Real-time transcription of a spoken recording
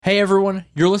Hey everyone,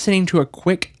 you're listening to a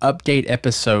quick update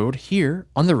episode here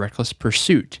on The Reckless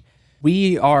Pursuit.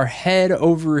 We are head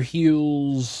over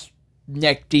heels,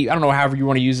 neck deep, I don't know, however you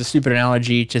want to use a stupid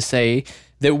analogy to say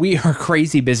that we are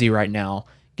crazy busy right now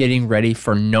getting ready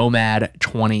for Nomad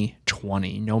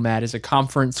 2020. Nomad is a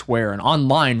conference an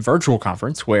online virtual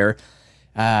conference where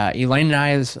Elaine and I,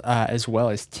 as well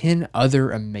as 10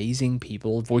 other amazing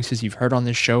people, voices you've heard on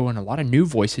this show, and a lot of new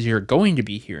voices you're going to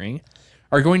be hearing,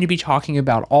 are going to be talking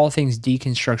about all things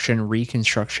deconstruction,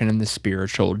 reconstruction, and the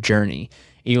spiritual journey.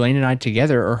 Elaine and I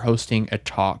together are hosting a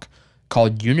talk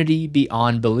called Unity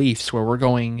Beyond Beliefs, where we're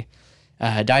going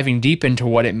diving deep into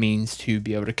what it means to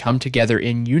be able to come together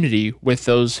in unity with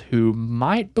those who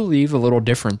might believe a little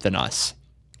different than us.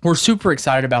 We're super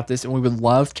excited about this, and we would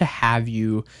love to have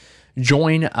you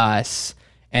join us.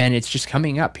 And it's just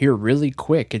coming up here really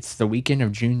quick. It's the weekend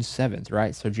of June 7th,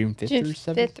 right? So June 5th through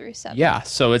 7th? 5th through 7th. Yeah,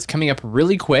 so it's coming up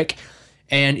really quick.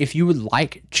 And if you would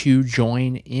like to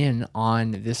join in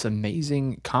on this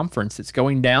amazing conference that's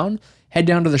going down, head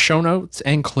down to the show notes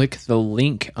and click the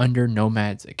link under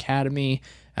Nomads Academy.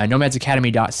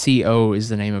 Nomadsacademy.co is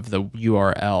the name of the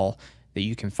URL that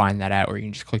you can find that at, or you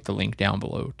can just click the link down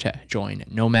below to join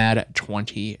Nomad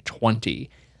 2020.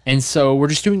 And so we're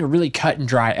just doing a really cut and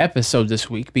dry episode this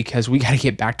week because we got to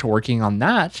get back to working on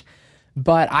that.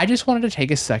 But I just wanted to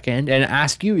take a second and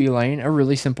ask you, Elaine, a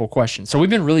really simple question. So we've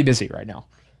been really busy right now,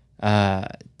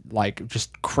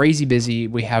 just crazy busy.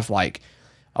 We have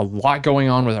a lot going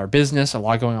on with our business, a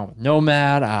lot going on with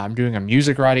Nomad. I'm doing a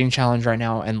music writing challenge right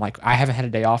now, and I haven't had a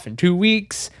day off in 2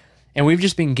 weeks, and we've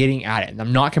just been getting at it. And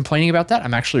I'm not complaining about that.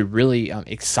 I'm actually really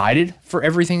excited for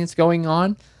everything that's going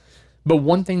on. But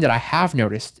one thing that I have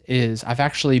noticed is I've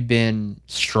actually been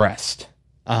stressed.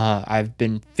 I've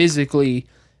been physically,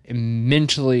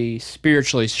 mentally,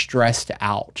 spiritually stressed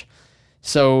out.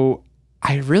 So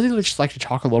I really would just like to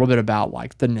talk a little bit about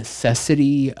the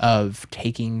necessity of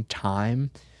taking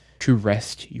time to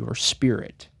rest your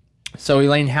spirit. So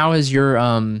Elaine, how has your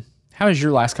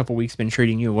last couple weeks been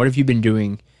treating you? What have you been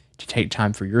doing to take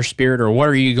time for your spirit, or what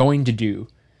are you going to do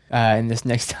in this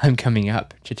next time coming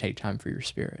up to take time for your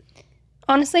spirit?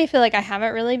 Honestly, I feel like I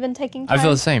haven't really been taking time. I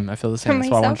feel the same. That's why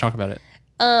I want to talk about it.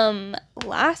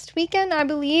 Last weekend, I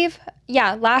believe.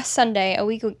 Yeah, last Sunday, a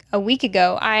week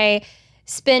ago, I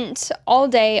spent all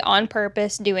day on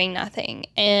purpose doing nothing.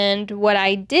 And what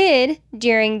I did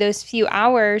during those few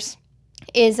hours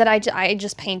is that I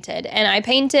just painted. And I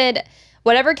painted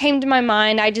whatever came to my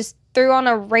mind. I just threw on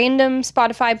a random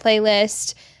Spotify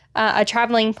playlist, a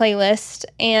traveling playlist,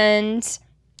 and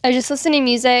I just listened to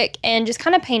music and just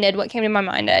kind of painted what came to my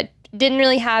mind. I didn't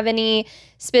really have any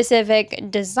specific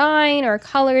design or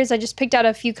colors. I just picked out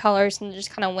a few colors and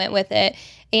just kind of went with it.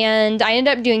 And I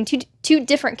ended up doing two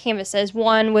different canvases.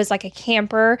 One was like a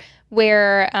camper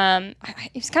where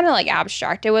it was kind of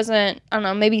abstract. It wasn't, I don't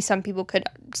know, maybe some people could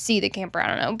see the camper, I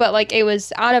don't know. But it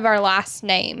was out of our last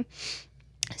name.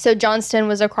 So Johnston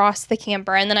was across the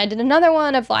camper. And then I did another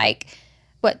one of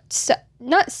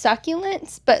not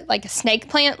succulents, but a snake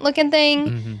plant looking thing.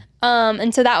 Mm-hmm.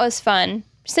 And so that was fun.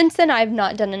 Since then, I've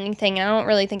not done anything. I don't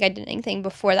really think I did anything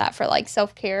before that for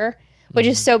self-care, which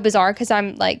is so bizarre because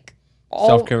I'm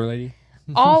self-care lady.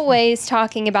 always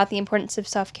talking about the importance of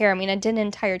self-care. I mean, I did an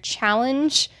entire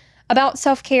challenge about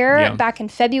self-care back in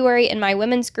February in my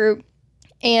women's group.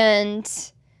 And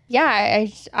yeah,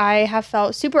 I have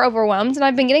felt super overwhelmed, and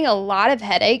I've been getting a lot of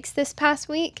headaches this past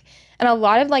week and a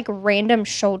lot of random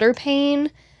shoulder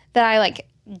pain that I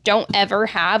don't ever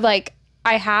have. I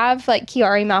have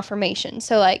Chiari malformation.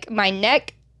 So my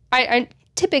neck, I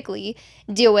typically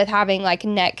deal with having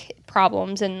neck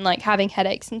problems and having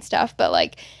headaches and stuff.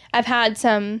 But I've had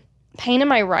some pain in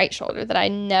my right shoulder that I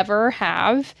never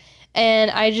have. And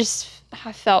I just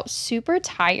have felt super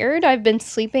tired. I've been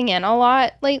sleeping in a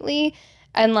lot lately.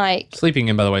 And sleeping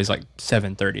in, by the way, is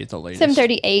 7:30 at the latest.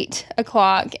 7:30, 8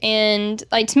 o'clock. And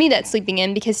to me, that's sleeping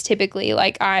in because typically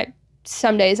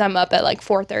some days I'm up at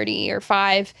 4:30 or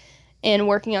 5 and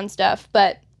working on stuff.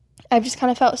 But I've just kind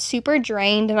of felt super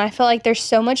drained, and I feel like there's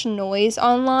so much noise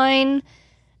online,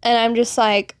 and I'm just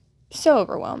so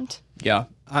overwhelmed. Yeah,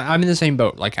 I'm in the same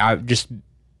boat.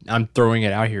 I'm throwing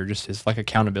it out here just as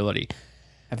accountability.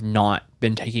 I've not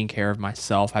been taking care of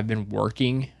myself. I've been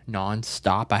working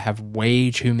nonstop. I have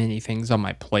way too many things on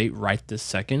my plate right this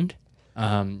second.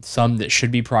 Some that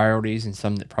should be priorities and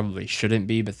some that probably shouldn't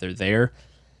be, but they're there.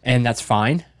 And that's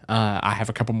fine. I have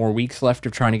a couple more weeks left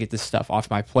of trying to get this stuff off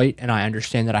my plate, and I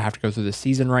understand that I have to go through the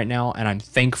season right now, and I'm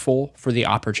thankful for the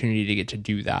opportunity to get to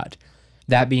do that.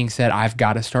 That being said, I've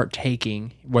got to start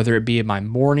taking, whether it be in my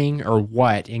morning or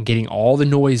what, and getting all the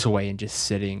noise away and just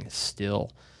sitting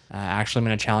still. Actually, I'm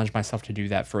going to challenge myself to do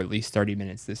that for at least 30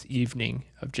 minutes this evening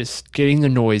of just getting the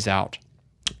noise out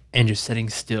and just sitting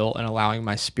still and allowing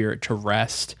my spirit to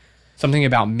rest. Something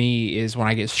about me is when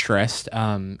I get stressed,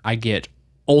 I get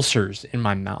ulcers in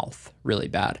my mouth really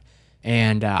bad.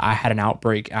 And I had an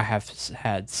outbreak. I have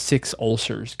had 6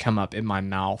 ulcers come up in my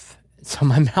mouth. So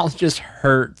my mouth just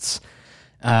hurts.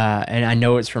 And I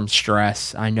know it's from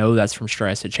stress. I know that's from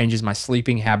stress. It changes my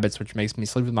sleeping habits, which makes me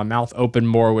sleep with my mouth open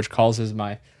more, which causes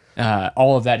my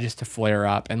all of that just to flare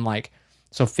up. And like,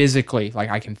 so physically,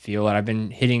 like I can feel it. I've been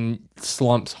hitting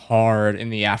slumps hard in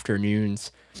the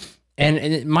afternoons.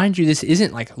 Mind you, this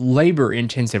isn't like labor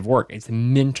intensive work. It's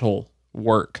mental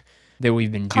work that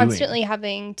we've been constantly doing.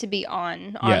 having to be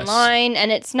Yes. online.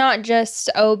 And it's not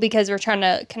just, because we're trying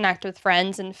to connect with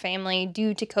friends and family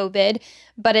due to COVID,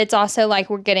 but it's also like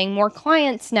we're getting more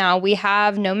clients now. We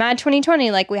have Nomad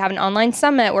 2020, like we have an online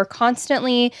summit. We're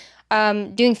constantly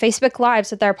doing Facebook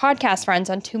Lives with our podcast friends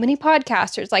on Too Many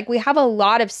Podcasters. Like we have a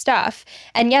lot of stuff.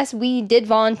 And yes, we did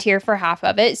volunteer for half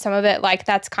of it. Some of it, like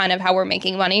that's kind of how we're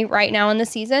making money right now in the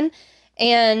season.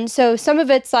 And so some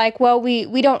of it's like, well,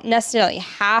 we don't necessarily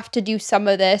have to do some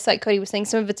of this. Like Cody was saying,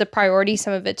 some of it's a priority.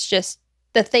 Some of it's just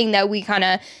the thing that we kind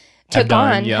of took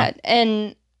on. Yeah.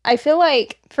 And I feel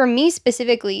like for me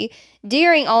specifically,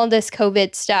 during all of this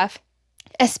COVID stuff,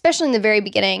 especially in the very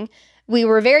beginning, we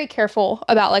were very careful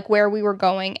about like where we were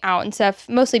going out and stuff,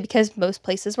 mostly because most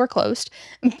places were closed,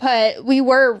 but we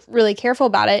were really careful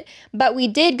about it. But we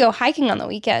did go hiking on the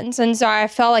weekends. And so I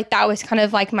felt like that was kind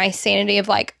of like my sanity of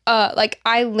like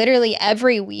I literally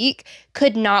every week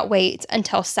could not wait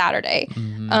until Saturday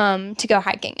to go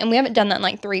hiking. And we haven't done that in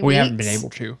like 3 weeks. We haven't been able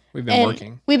to. We've been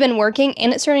working. We've been working,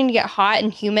 and it's starting to get hot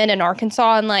and humid in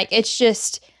Arkansas. And like, it's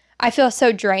just, I feel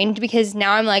so drained because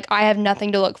now I'm like, I have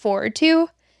nothing to look forward to.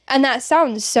 And that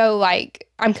sounds so like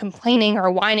I'm complaining or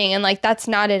whining, and like that's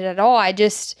not it at all. I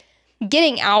just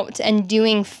getting out and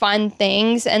doing fun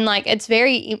things, and like it's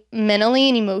very mentally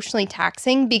and emotionally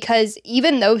taxing because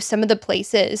even though some of the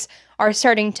places are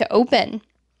starting to open,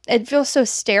 it feels so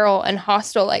sterile and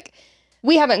hostile. Like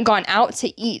we haven't gone out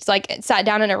to eat, like sat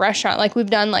down in a restaurant. Like we've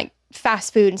done like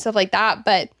fast food and stuff like that,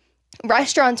 but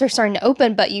restaurants are starting to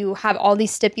open, but you have all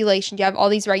these stipulations, you have all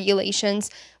these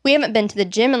regulations. We haven't been to the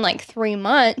gym in like 3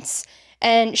 months,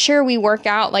 and sure, we work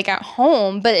out like at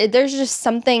home, but there's just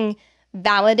something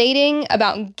validating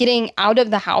about getting out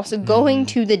of the house, going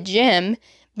to the gym,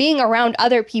 being around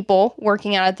other people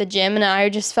working out at the gym. And I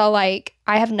just felt like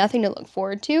I have nothing to look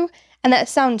forward to. And that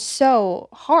sounds so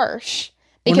harsh.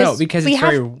 Because it's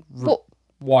very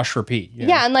wash, repeat.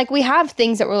 Yeah, and like we have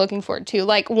things that we're looking forward to.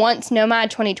 Like once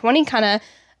Nomad 2020 kind of,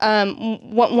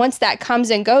 once that comes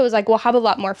and goes, like we'll have a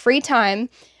lot more free time.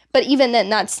 But even then,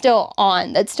 that's still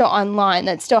on. That's still online.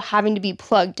 That's still having to be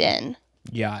plugged in.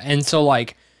 Yeah, and so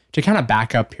like to kind of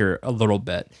back up here a little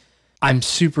bit, I'm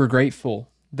super grateful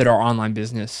that our online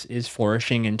business is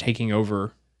flourishing and taking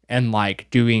over and like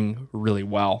doing really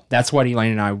well. That's what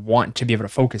Elaine and I want to be able to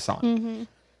focus on. Mm-hmm.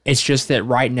 It's just that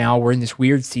right now we're in this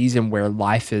weird season where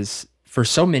life is, for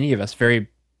so many of us, very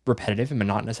repetitive and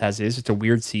monotonous as is. It's a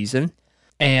weird season.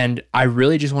 And I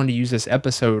really just wanted to use this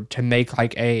episode to make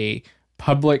like a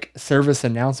public service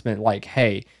announcement like,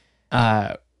 hey,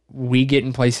 we get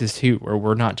in places too where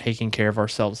we're not taking care of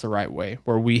ourselves the right way,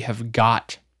 where we have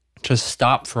got to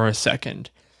stop for a second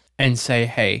and say,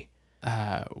 hey,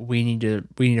 we need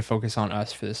to focus on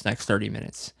us for this next 30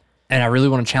 minutes. And I really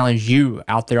want to challenge you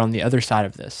out there on the other side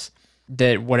of this,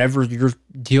 that whatever you're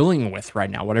dealing with right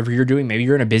now, whatever you're doing, maybe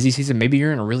you're in a busy season, maybe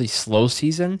you're in a really slow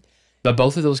season, but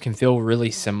both of those can feel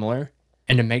really similar.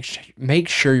 And to make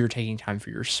sure you're taking time for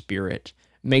your spirit,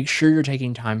 make sure you're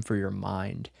taking time for your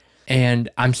mind. And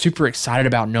I'm super excited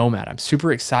about Nomad. I'm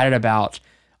super excited about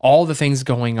all the things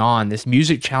going on. This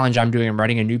music challenge I'm doing, I'm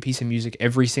writing a new piece of music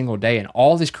every single day, and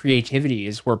all this creativity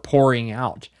is we're pouring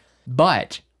out.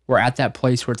 But we're at that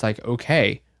place where it's like,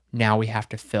 okay, now we have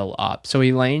to fill up. So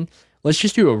Elaine, let's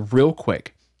just do a real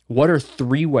quick. What are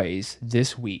 3 ways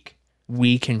this week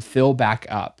we can fill back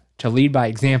up to lead by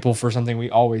example for something we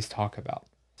always talk about?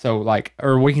 So like,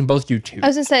 or we can both do 2. I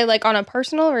was gonna say like on a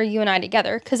personal or you and I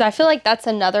together, because I feel like that's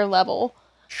another level.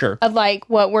 Sure. Of like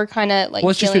what we're kind of like.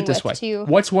 Well, let's just do it this way. Too.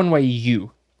 What's one way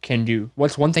you can do?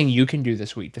 What's one thing you can do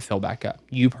this week to fill back up?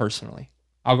 You personally.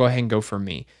 I'll go ahead and go for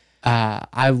me.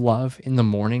 I love in the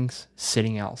mornings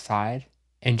sitting outside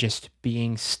and just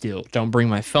being still. Don't bring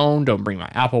my phone. Don't bring my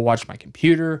Apple Watch, my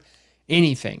computer,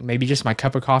 anything. Maybe just my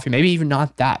cup of coffee. Maybe even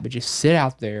not that, but just sit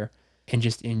out there and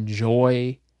just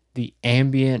enjoy the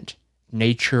ambient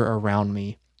nature around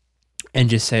me and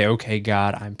just say, okay,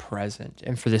 God, I'm present.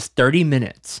 And for this 30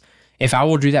 minutes, if I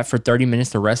will do that for 30 minutes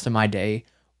the rest of my day,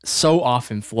 so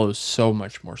often flows so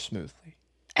much more smoothly.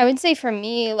 I would say for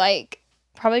me, like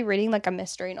probably reading like a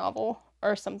mystery novel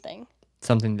or something.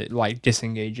 Something that like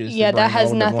disengages the Yeah, that brain a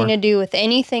has little bit nothing more. to do with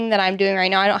anything that I'm doing right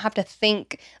now. I don't have to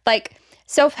think. Like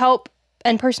self-help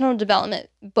and personal development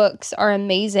books are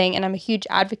amazing, and I'm a huge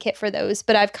advocate for those.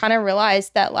 But I've kind of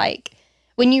realized that like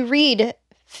when you read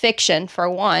fiction for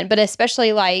one, but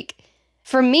especially like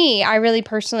for me, I really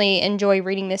personally enjoy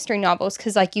reading mystery novels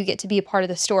because like you get to be a part of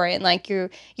the story and like you're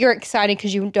excited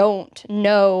because you don't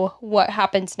know what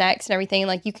happens next and everything. And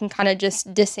like you can kind of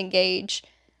just disengage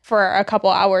for a couple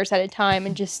hours at a time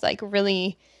and just like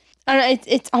really, I don't know.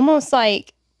 It's almost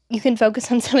like you can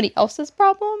focus on somebody else's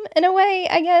problem in a way,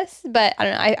 I guess. But I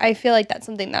don't know. I feel like that's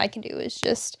something that I can do is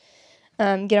just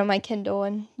get on my Kindle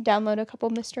and download a couple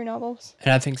mystery novels.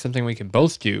 And I think something we can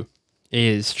both do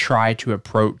is try to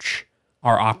approach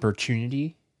our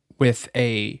opportunity with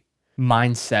a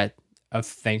mindset of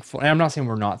thankful. And I'm not saying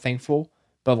we're not thankful,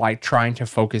 but like trying to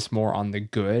focus more on the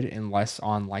good and less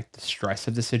on like the stress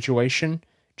of the situation,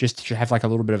 just to have like a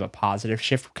little bit of a positive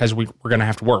shift because we're going to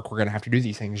have to work. We're going to have to do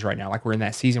these things right now. Like we're in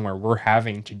that season where we're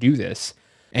having to do this.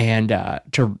 And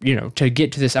to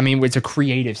get to this, I mean, it's a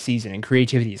creative season, and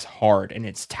creativity is hard, and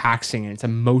it's taxing, and it's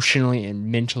emotionally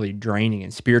and mentally draining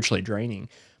and spiritually draining.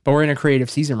 But we're in a creative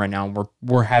season right now, and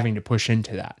we're having to push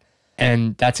into that,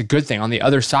 and that's a good thing. On the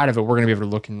other side of it, we're going to be able to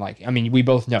look and like, I mean, we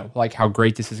both know like how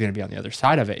great this is going to be on the other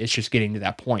side of it. It's just getting to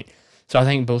that point. So I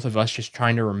think both of us just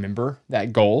trying to remember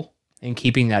that goal and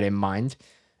keeping that in mind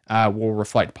will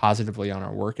reflect positively on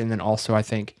our work. And then also, I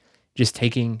think just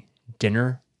taking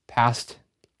dinner past,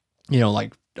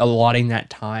 like allotting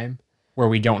that time where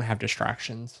we don't have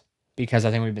distractions, because I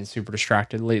think we've been super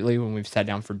distracted lately when we've sat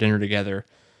down for dinner together.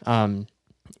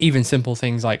 Even simple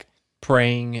things like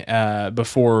praying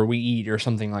before we eat or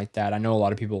something like that. I know a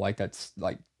lot of people like that's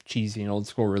like cheesy and old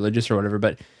school religious or whatever,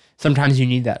 but sometimes you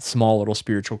need that small little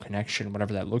spiritual connection,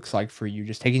 whatever that looks like for you.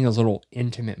 Just taking those little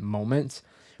intimate moments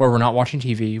where we're not watching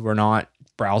TV, we're not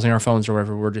browsing our phones or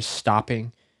whatever, we're just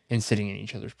stopping and sitting in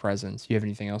each other's presence. Do you have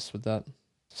anything else with that?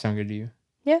 Sound good to you?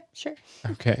 Yeah, sure.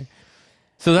 Okay.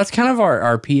 So that's kind of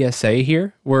our PSA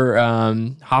here. We're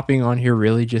hopping on here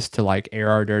really just to like air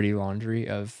our dirty laundry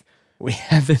of we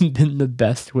haven't been the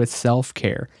best with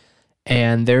self-care.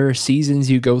 And there are seasons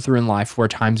you go through in life where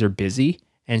times are busy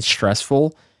and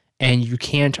stressful, and you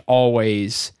can't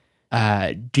always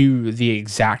do the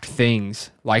exact things.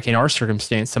 Like in our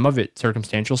circumstance, some of it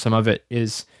circumstantial, some of it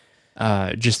is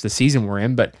just the season we're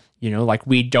in. But like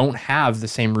we don't have the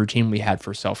same routine we had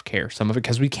for self-care. Some of it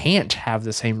because we can't have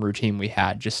the same routine we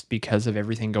had just because of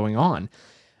everything going on.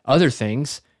 Other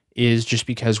things is just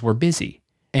because we're busy,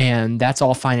 and that's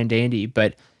all fine and dandy.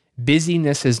 But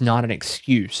busyness is not an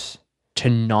excuse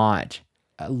to not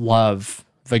love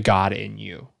the God in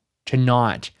you, to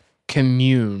not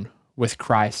commune with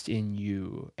Christ in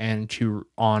you, and to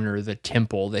honor the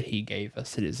temple that he gave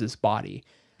us. It is his body.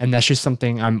 And that's just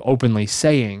something I'm openly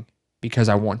saying because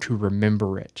I want to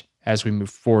remember it as we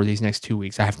move forward these next 2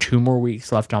 weeks. I have 2 more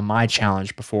weeks left on my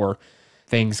challenge before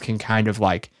things can kind of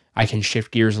like, I can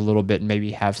shift gears a little bit and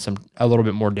maybe have a little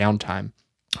bit more downtime.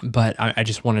 But I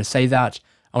just wanted to say that.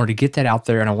 I wanted to get that out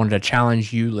there, and I wanted to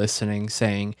challenge you listening,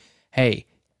 saying, hey,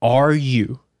 are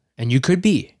you, and you could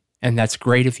be, and that's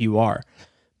great if you are,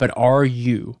 but are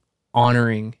you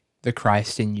honoring the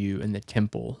Christ in you and the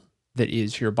temple that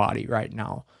is your body right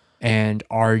now? And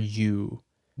are you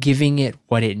giving it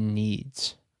what it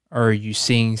needs? Or are you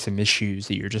seeing some issues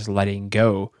that you're just letting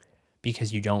go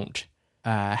because you don't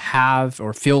have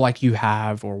or feel like you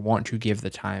have or want to give the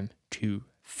time to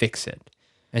fix it?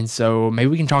 And so maybe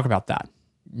we can talk about that.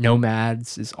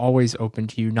 Nomads is always open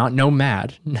to you. Not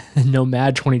Nomad.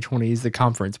 Nomad 2020 is the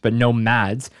conference, but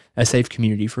Nomads, a safe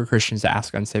community for Christians to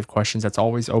ask unsafe questions. That's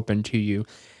always open to you.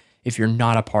 If you're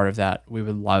not a part of that, we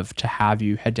would love to have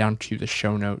you. Head down to the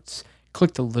show notes,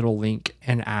 click the little link,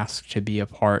 and ask to be a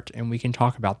part, and we can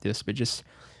talk about this. But just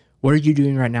what are you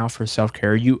doing right now for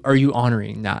self-care? Are you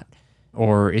honoring that?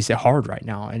 Or is it hard right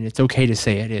now? And it's okay to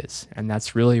say it is. And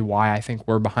that's really why I think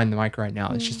we're behind the mic right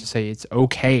now. It's just to say it's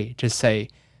okay to say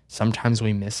sometimes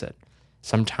we miss it.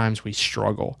 Sometimes we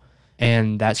struggle.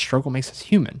 And that struggle makes us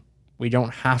human. We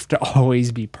don't have to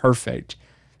always be perfect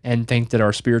and think that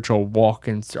our spiritual walk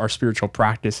and our spiritual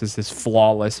practice is this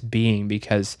flawless being,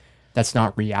 because that's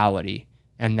not reality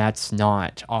and that's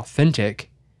not authentic.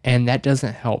 And that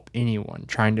doesn't help anyone.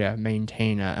 Trying to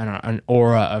maintain an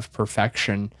aura of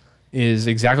perfection is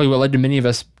exactly what led to many of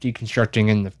us deconstructing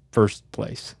in the first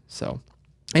place. So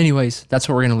anyways, that's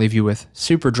what we're going to leave you with.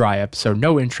 Super dry episode.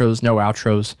 No intros, no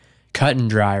outros. Cut and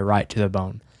dry, right to the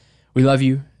bone. We love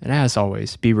you. And as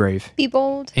always, be brave Be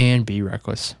bold. and be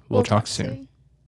reckless. We'll talk soon.